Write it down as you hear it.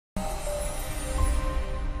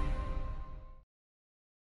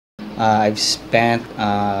I've spent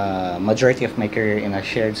majority of my career in a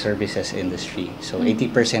shared services industry. So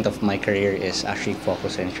 80% of my career is actually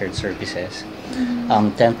focused on shared services.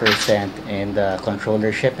 10% in the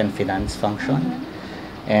controllership and finance function.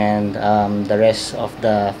 And the rest of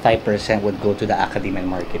the 5% would go to the academy and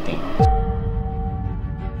marketing.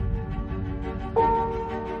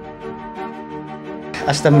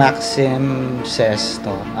 As the maxim says,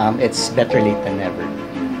 no, it's better late than never.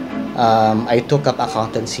 I took up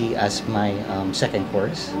accountancy as my second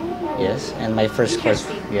course, yes, and my first course,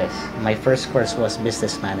 yes, my first course was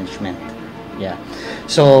business management. Yeah,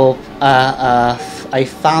 so I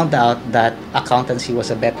found out that accountancy was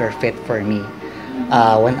a better fit for me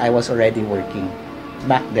when I was already working.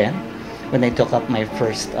 Back then, when I took up my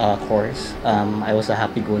first course, I was a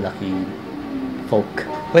happy-go-lucky folk.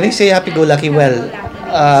 When I say happy-go-lucky, well,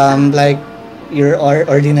 like you're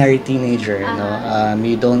ordinary teenager, you know,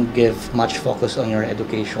 you don't give much focus on your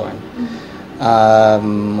education.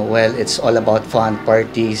 Well, it's all about fun,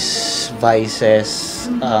 parties, vices.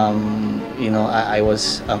 You know, I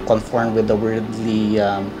was conformed with the worldly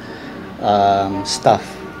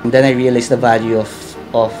stuff. And then I realized the value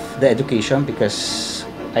of the education, because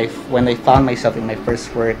when I found myself in my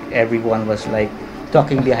first work, everyone was like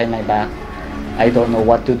talking behind my back. I don't know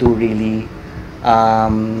what to do really.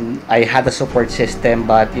 I had a support system,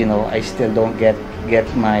 but you know, I still don't get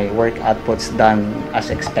my work outputs done as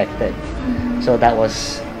expected. So that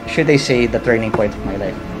was, should I say, the turning point of my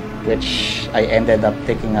life, which I ended up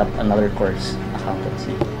taking up another course,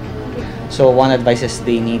 accountancy. So one advice is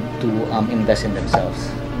they need to invest in themselves,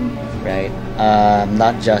 right?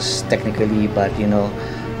 Not just technically, but you know,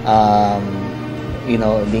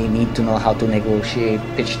 they need to know how to negotiate,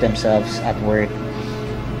 pitch themselves at work.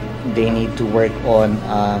 They need to work on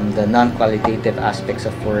the non-qualitative aspects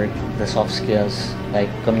of work, the soft skills like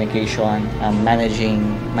communication, managing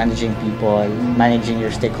people, managing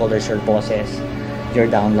your stakeholders, your bosses, your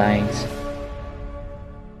downlines.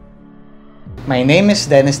 My name is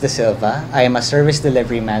Dennis De Silva. I am a service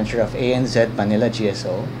delivery manager of ANZ Manila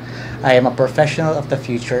GSO. I am a professional of the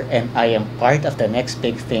future, and I am part of the next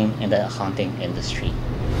big thing in the accounting industry.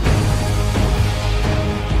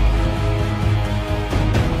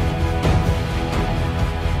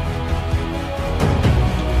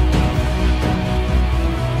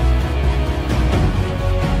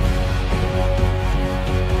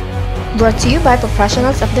 Brought to you by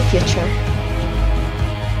Professionals of the Future.